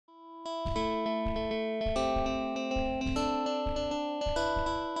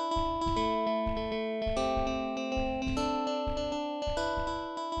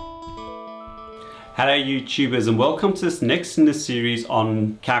Hello YouTubers, and welcome to this next in the series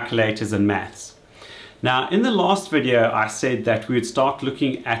on calculators and maths. Now, in the last video I said that we would start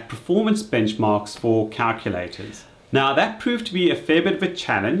looking at performance benchmarks for calculators. Now that proved to be a fair bit of a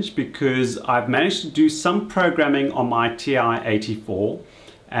challenge because I've managed to do some programming on my TI-84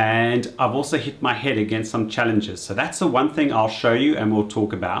 and I've also hit my head against some challenges. So that's the one thing I'll show you and we'll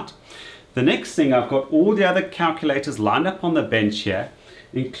talk about. The next thing, I've got all the other calculators lined up on the bench here,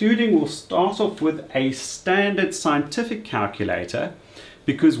 including, we'll start off with a standard scientific calculator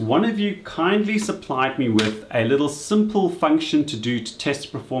because one of you kindly supplied me with a little simple function to do to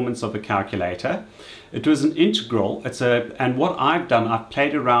test performance of a calculator. It was an integral. And what I've done, I've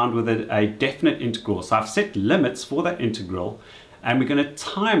played around with a definite integral. So I've set limits for that integral and we're going to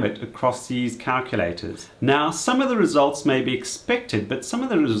time it across these calculators. Now, some of the results may be expected, but some of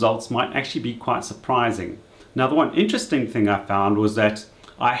the results might actually be quite surprising. Now, the one interesting thing I found was that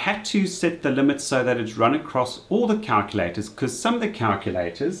I had to set the limits so that it's run across all the calculators because some of the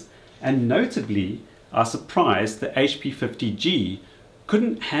calculators, and notably, are surprised the HP50G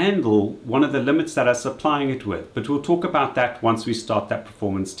couldn't handle one of the limits that I was supplying it with. But we'll talk about that once we start that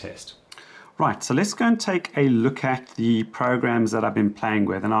performance test. Right, so let's go and take a look at the programs that I've been playing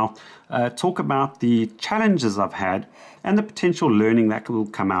with, and I'll talk about the challenges I've had and the potential learning that will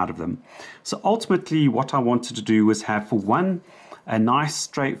come out of them. So ultimately what I wanted to do was have, for one, a nice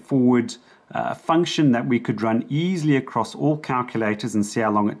straightforward function that we could run easily across all calculators and see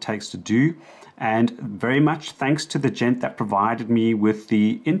how long it takes to do. And very much thanks to the gent that provided me with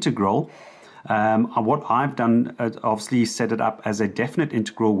the integral, what I've done obviously set it up as a definite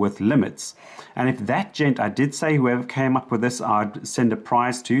integral with limits. And if that gent, I did say whoever came up with this I'd send a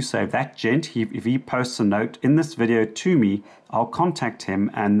prize to, so if that gent, if he posts a note in this video to me, I'll contact him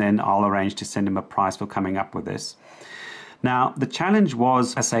and then I'll arrange to send him a prize for coming up with this. Now, the challenge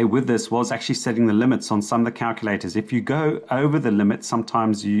was, I say with this, was actually setting the limits on some of the calculators. If you go over the limit,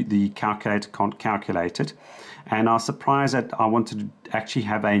 sometimes the calculator can't calculate it. And I was surprised that I wanted to actually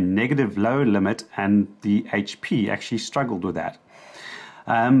have a negative lower limit and the HP actually struggled with that.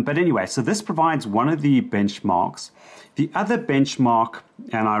 But anyway, so this provides one of the benchmarks. The other benchmark,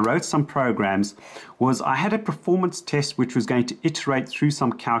 and I wrote some programs, was I had a performance test which was going to iterate through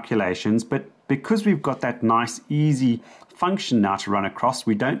some calculations, but because we've got that nice easy function now to run across,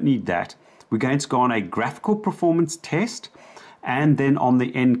 we don't need that. We're going to go on a graphical performance test and then on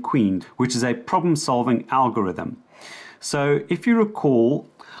the nQueen, which is a problem-solving algorithm. So if you recall,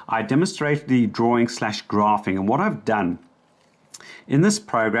 I demonstrated the drawing/graphing, and what I've done in this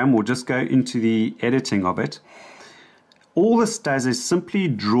program, we'll just go into the editing of it. All this does is simply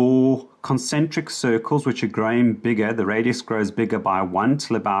draw concentric circles which are growing bigger. The radius grows bigger by 1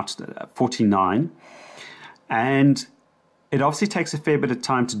 till about 49. And it obviously takes a fair bit of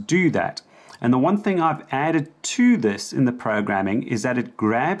time to do that. And the one thing I've added to this in the programming is that it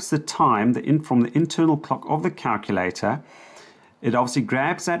grabs the time from the internal clock of the calculator. It obviously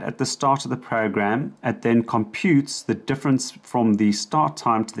grabs that at the start of the program and then computes the difference from the start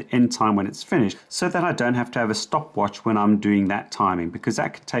time to the end time when it's finished, so that I don't have to have a stopwatch when I'm doing that timing, because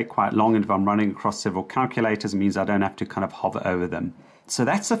that can take quite long, and if I'm running across several calculators, it means I don't have to kind of hover over them. So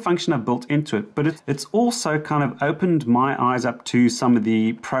that's the function I've built into it, but it's also kind of opened my eyes up to some of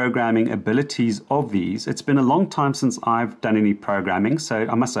the programming abilities of these. It's been a long time since I've done any programming, so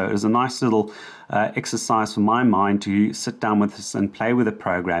I must say it was a nice little exercise for my mind to sit down with this and play with the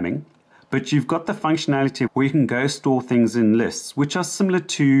programming. But you've got the functionality where you can go store things in lists, which are similar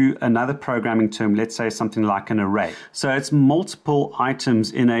to another programming term, let's say something like an array. So it's multiple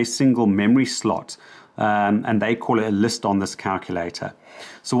items in a single memory slot. And they call it a list on this calculator.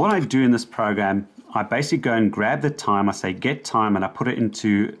 So what I do in this program, I basically go and grab the time, I say get time, and I put it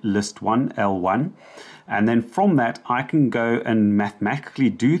into list 1, L1. And then from that, I can go and mathematically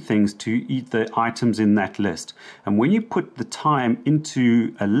do things to eat the items in that list. And when you put the time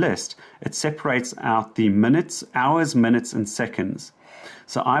into a list, it separates out the minutes, hours, minutes, and seconds.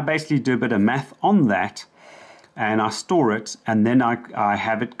 So I basically do a bit of math on that, and I store it, and then I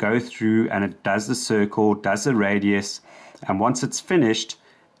have it go through and it does the circle, does the radius, and once it's finished,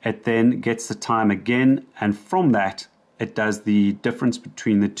 it then gets the time again, and from that it does the difference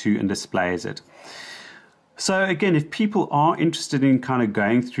between the two and displays it. So again, if people are interested in kind of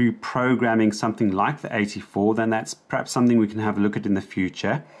going through programming something like the 84, then that's perhaps something we can have a look at in the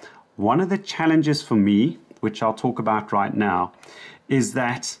future. One of the challenges for me, which I'll talk about right now, is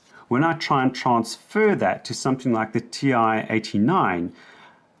that when I try and transfer that to something like the TI-89,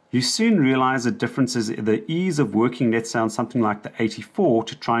 You soon realize the differences in the ease of working, let's say, on something like the 84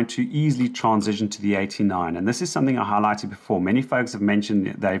 to trying to easily transition to the 89. And this is something I highlighted before. Many folks have mentioned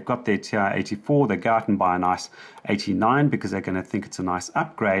they've got their TI-84, they go out and buy a nice 89 because they're going to think it's a nice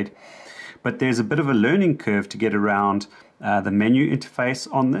upgrade. But there's a bit of a learning curve to get around the menu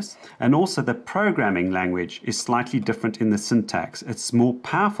interface on this, and also the programming language is slightly different in the syntax. It's more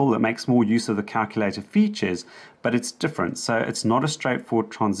powerful, it makes more use of the calculator features, but it's different, so it's not a straightforward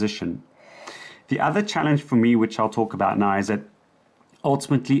transition. The other challenge for me, which I'll talk about now, is that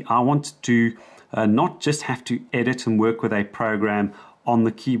ultimately I want to not just have to edit and work with a program on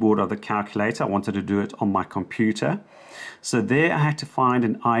the keyboard of the calculator. I wanted to do it on my computer. So there I had to find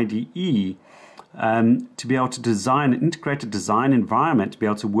an IDE to be able to design an integrated design environment to be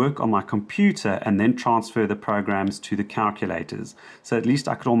able to work on my computer and then transfer the programs to the calculators. So at least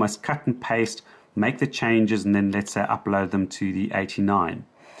I could almost cut and paste, make the changes, and then let's say upload them to the 89.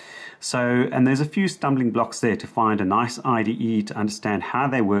 So, and there's a few stumbling blocks there to find a nice IDE to understand how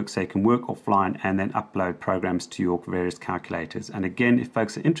they work so you can work offline and then upload programs to your various calculators. And again, if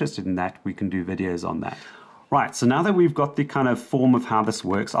folks are interested in that, we can do videos on that. Right, so now that we've got the kind of form of how this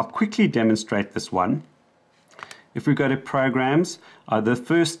works, I'll quickly demonstrate this one. If we go to programs, the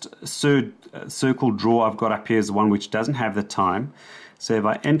first circle draw I've got up here is the one which doesn't have the time. So if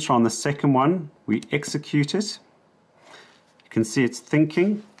I enter on the second one, we execute it. You can see it's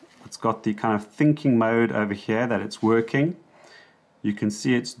thinking. It's got the kind of thinking mode over here that it's working. You can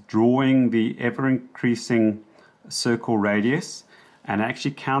see it's drawing the ever-increasing circle radius, and it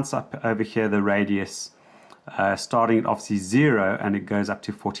actually counts up over here the radius starting at obviously 0, and it goes up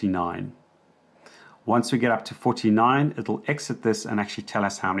to 49. Once we get up to 49, it'll exit this and actually tell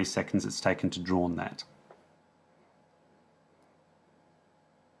us how many seconds it's taken to draw on that.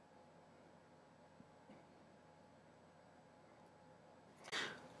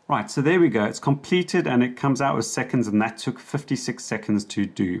 Right, so there we go. It's completed and it comes out with seconds, and that took 56 seconds to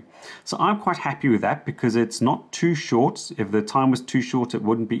do. So I'm quite happy with that because it's not too short. If the time was too short, it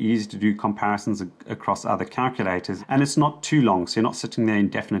wouldn't be easy to do comparisons across other calculators. And it's not too long, so you're not sitting there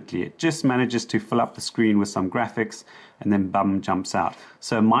indefinitely. It just manages to fill up the screen with some graphics and then bum jumps out.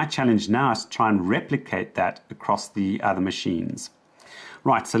 So my challenge now is to try and replicate that across the other machines.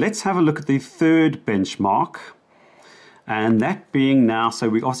 Right, so let's have a look at the third benchmark. And that being now, so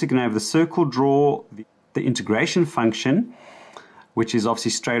we're obviously going to have the circle draw, the integration function, which is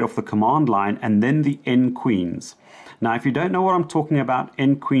obviously straight off the command line, and then the n queens. Now, if you don't know what I'm talking about,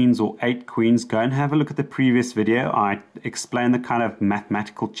 n queens or 8 queens, go and have a look at the previous video. I explained the kind of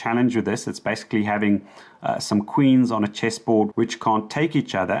mathematical challenge with this. It's basically having some queens on a chessboard which can't take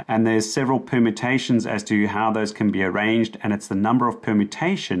each other, and there's several permutations as to how those can be arranged, and it's the number of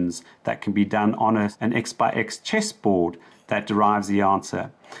permutations that can be done on an x by x chessboard that derives the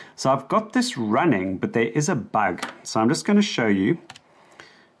answer. So I've got this running, but there is a bug. So I'm just going to show you.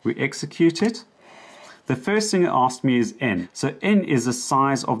 We execute it. The first thing it asked me is n. So n is the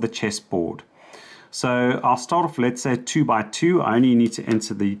size of the chessboard. So I'll start off, let's say 2 by 2. I only need to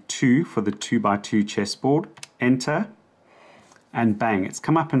enter the 2 for the 2 by 2 chessboard. Enter, and bang, it's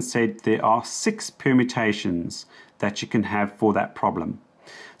come up and said there are 6 permutations that you can have for that problem.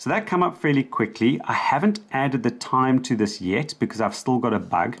 So that come up fairly quickly. I haven't added the time to this yet because I've still got a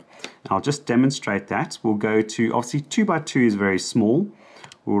bug. I'll just demonstrate that. We'll go to, obviously 2 by 2 is very small.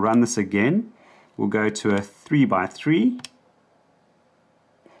 We'll run this again. We'll go to a 3 by 3.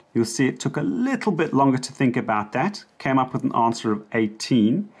 You'll see it took a little bit longer to think about that. Came up with an answer of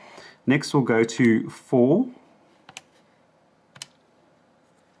 18. Next we'll go to 4.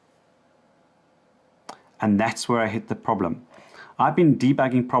 And that's where I hit the problem. I've been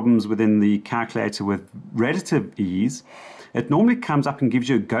debugging problems within the calculator with relative ease. It normally comes up and gives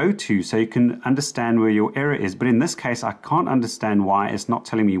you a go-to so you can understand where your error is. But in this case, I can't understand why it's not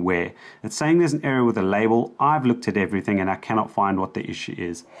telling me where. It's saying there's an error with a label. I've looked at everything and I cannot find what the issue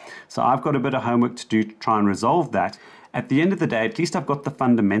is. So I've got a bit of homework to do to try and resolve that. At the end of the day, at least I've got the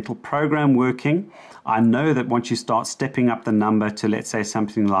fundamental program working. I know that once you start stepping up the number to, let's say,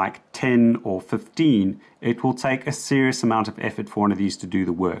 something like 10 or 15, it will take a serious amount of effort for one of these to do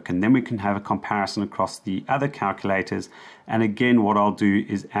the work. And then we can have a comparison across the other calculators. And again, what I'll do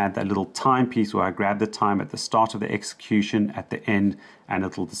is add that little time piece where I grab the time at the start of the execution, at the end, and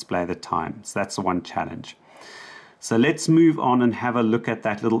it'll display the time. So that's the one challenge. So let's move on and have a look at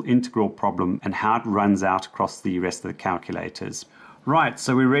that little integral problem and how it runs out across the rest of the calculators. Right,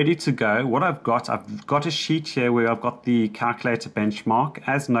 so we're ready to go. What I've got a sheet here where I've got the calculator benchmark.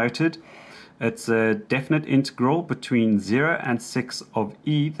 As noted, it's a definite integral between 0 and 6 of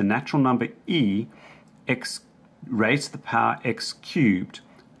e, the natural number e, x raised to the power x cubed,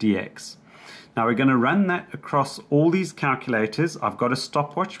 dx. Now we're going to run that across all these calculators. I've got a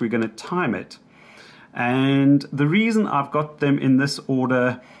stopwatch, we're going to time it. And the reason I've got them in this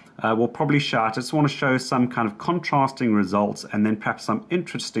order will probably show. I just want to show some kind of contrasting results and then perhaps some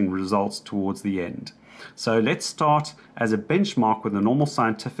interesting results towards the end. So let's start as a benchmark with a normal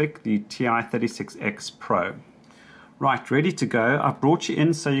scientific, the TI-36X Pro. Right, ready to go. I've brought you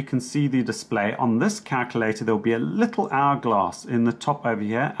in so you can see the display. On this calculator, there'll be a little hourglass in the top over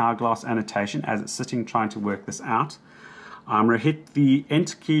here, hourglass annotation, as it's sitting trying to work this out. I'm going to hit the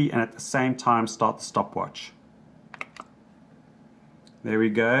Enter key and at the same time start the stopwatch. There we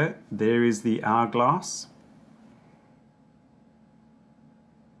go. There is the hourglass.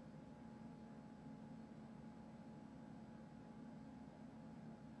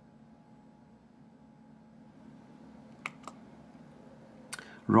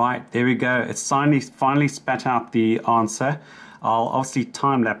 Right, there we go. It's finally spat out the answer. I'll obviously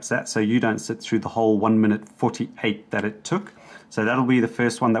time lapse that so you don't sit through the whole 1 minute 48 that it took. So that'll be the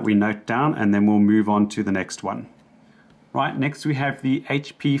first one that we note down, and then we'll move on to the next one. Right, next we have the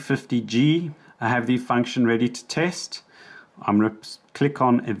HP50G. I have the function ready to test. I'm going to click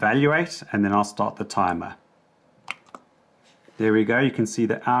on evaluate and then I'll start the timer. There we go. You can see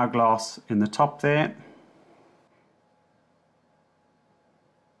the hourglass in the top there.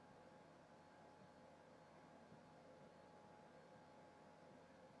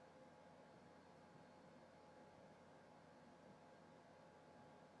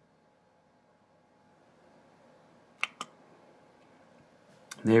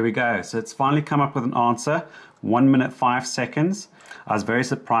 There we go. So it's finally come up with an answer. 1 minute 5 seconds. I was very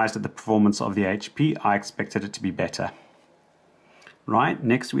surprised at the performance of the HP. I expected it to be better. Right,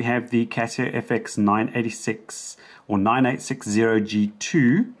 next we have the Casio FX 986 or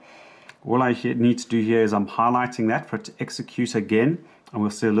 9860G2. All I need to do here is I'm highlighting that for it to execute again. And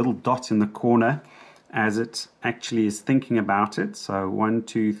we'll see a little dot in the corner as it actually is thinking about it. So 1,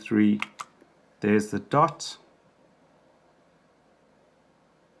 2, 3, there's the dot.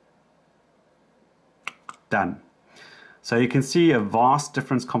 Done. So you can see a vast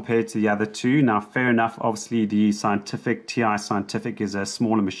difference compared to the other two. Now, fair enough, obviously the scientific, TI Scientific is a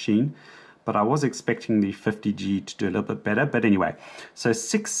smaller machine, but I was expecting the 50G to do a little bit better. But anyway, so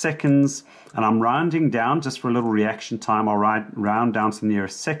 6 seconds, and I'm rounding down just for a little reaction time. I'll round down to the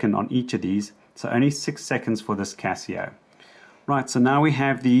nearest second on each of these. So only 6 seconds for this Casio. Right, so now we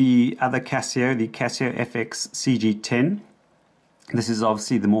have the other Casio, the Casio FX CG10. This is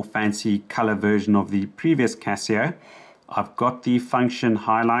obviously the more fancy color version of the previous Casio. I've got the function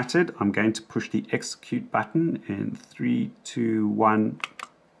highlighted. I'm going to push the execute button in 3, 2, 1.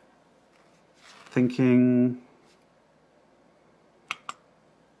 Thinking.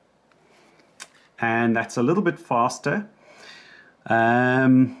 And that's a little bit faster.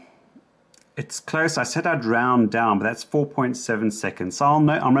 It's close. I said I'd round down, but that's 4.7 seconds. So I'm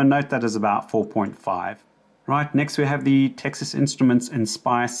going to note that as about 4.5. Right, next we have the Texas Instruments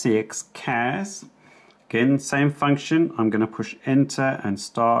Inspire CX CAS. Again, same function. I'm going to push enter and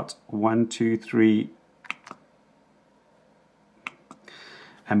start 1, 2, 3.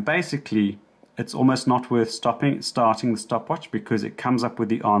 And basically, it's almost not worth starting the stopwatch because it comes up with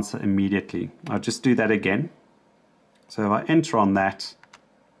the answer immediately. I'll just do that again. So if I enter on that,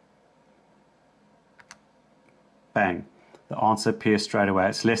 bang. The answer appears straight away.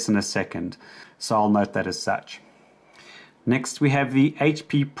 It's less than a second. So I'll note that as such. Next we have the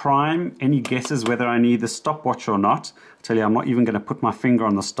HP Prime. Any guesses whether I need the stopwatch or not? I tell you, I'm not even going to put my finger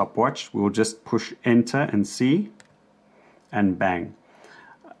on the stopwatch. We'll just push enter and see. And bang.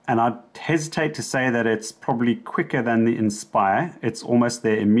 And I'd hesitate to say that it's probably quicker than the Inspire. It's almost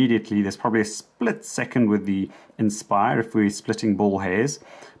there immediately. There's probably a split second with the Inspire if we're splitting ball hairs.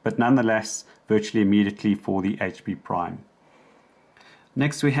 But nonetheless, virtually immediately for the HP Prime.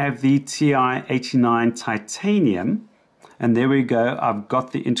 Next we have the TI-89 Titanium, and there we go. I've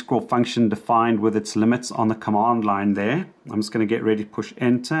got the integral function defined with its limits on the command line there. I'm just going to get ready to push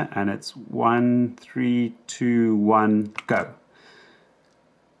enter, and it's 1, 3, 2, 1, go.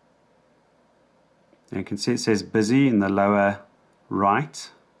 And you can see it says busy in the lower right.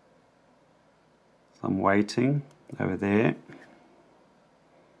 So I'm waiting over there.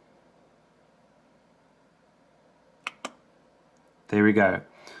 There we go,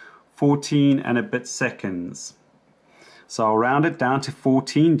 14 and a bit seconds. So I'll round it down to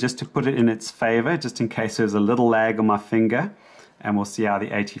 14 just to put it in its favor, just in case there's a little lag on my finger, and we'll see how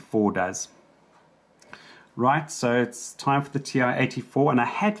the 84 does. Right, so it's time for the TI-84, and I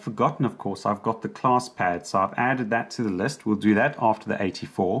had forgotten, of course, I've got the ClassPad, so I've added that to the list. We'll do that after the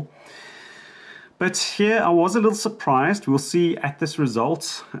 84. But here I was a little surprised. We'll see at this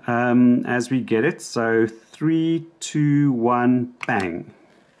result as we get it. So 3, 2, 1, bang.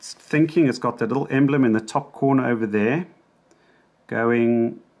 It's thinking. It's got that little emblem in the top corner over there.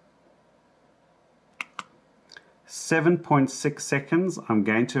 Going 7.6 seconds. I'm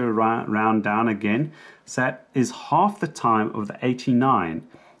going to round down again. So that is half the time of the 89.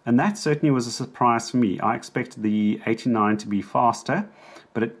 And that certainly was a surprise for me. I expected the 89 to be faster,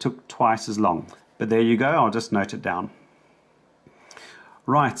 but it took twice as long. But there you go, I'll just note it down.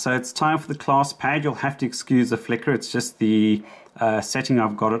 Right, so it's time for the ClassPad. You'll have to excuse the flicker. It's just the setting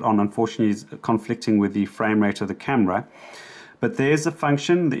I've got it on, unfortunately, is conflicting with the frame rate of the camera. But there's the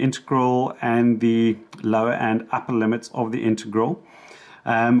function, the integral, and the lower and upper limits of the integral.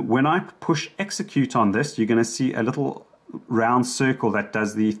 When I push execute on this, you're going to see a little round circle that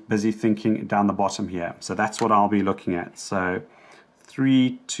does the busy thinking down the bottom here. So that's what I'll be looking at. So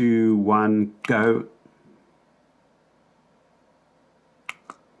 3, 2, 1, go.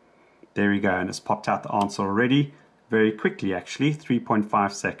 There we go, and it's popped out the answer already very quickly, actually,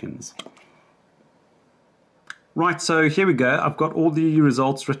 3.5 seconds. Right, so here we go. I've got all the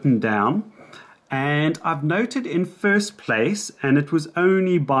results written down, and I've noted in first place, and it was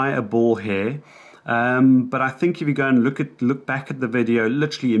only by a ball hair. But I think if you go and look back at the video,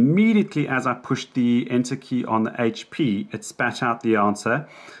 literally immediately as I pushed the enter key on the HP, it spat out the answer.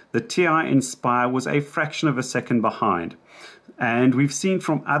 The TI-nSpire was a fraction of a second behind. And we've seen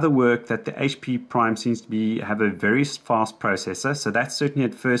from other work that the HP Prime seems to have a very fast processor. So that's certainly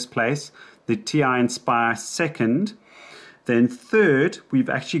at first place. The TI-nSpire second. Then third, we've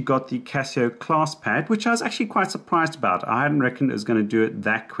actually got the Casio ClassPad, which I was actually quite surprised about. I hadn't reckoned it was going to do it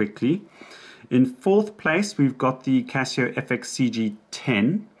that quickly. In fourth place, we've got the Casio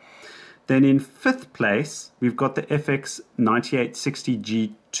FX-CG10. Then in fifth place, we've got the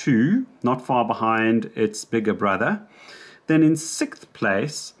FX9860G2, not far behind its bigger brother. Then in sixth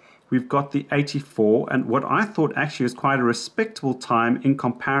place, we've got the 84, and what I thought actually was quite a respectable time in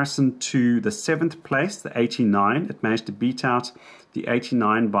comparison to the seventh place, the 89. It managed to beat out the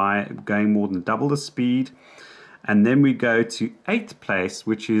 89 by going more than double the speed. And then we go to eighth place,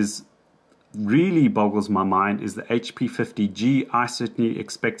 which is really boggles my mind, is the HP 50G. I certainly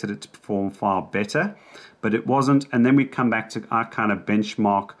expected it to perform far better, but it wasn't. And then we come back to our kind of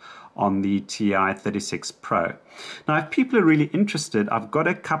benchmark on the TI-36 Pro. Now, if people are really interested, I've got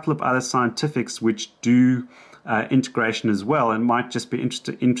a couple of other scientifics which do integration as well, and might just be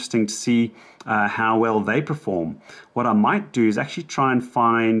interesting to see how well they perform. What I might do is actually try and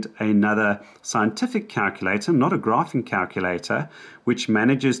find another scientific calculator, not a graphing calculator, which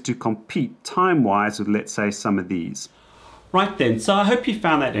manages to compete time-wise with, let's say, some of these. Right then, so I hope you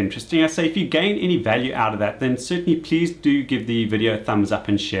found that interesting. I say if you gain any value out of that, then certainly please do give the video a thumbs up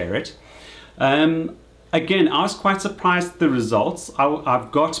and share it. Again, I was quite surprised at the results.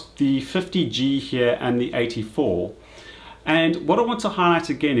 I've got the 50G here and the 84. And what I want to highlight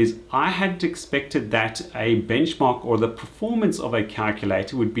again is I hadn't expected that a benchmark or the performance of a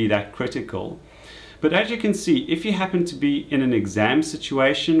calculator would be that critical. But as you can see, if you happen to be in an exam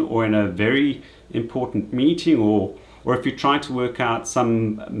situation or in a very important meeting, or if you're trying to work out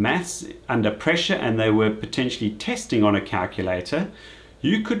some maths under pressure and they were potentially testing on a calculator,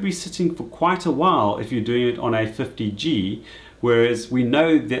 you could be sitting for quite a while if you're doing it on a 50G, whereas we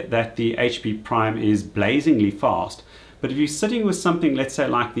know that the HP Prime is blazingly fast. But if you're sitting with something, let's say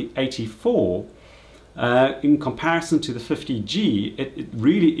like the 84, in comparison to the 50G, it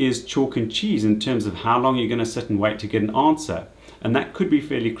really is chalk and cheese in terms of how long you're going to sit and wait to get an answer. And that could be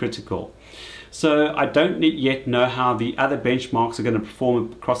fairly critical. So I don't yet know how the other benchmarks are going to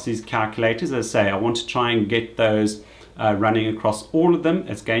perform across these calculators. As I say, I want to try and get those running across all of them.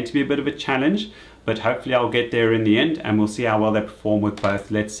 It's going to be a bit of a challenge, but hopefully I'll get there in the end, and we'll see how well they perform with both,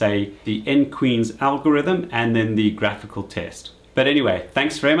 let's say, the N-Queen's algorithm and then the graphical test. But anyway,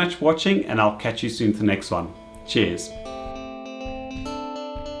 thanks very much for watching, and I'll catch you soon for the next one. Cheers.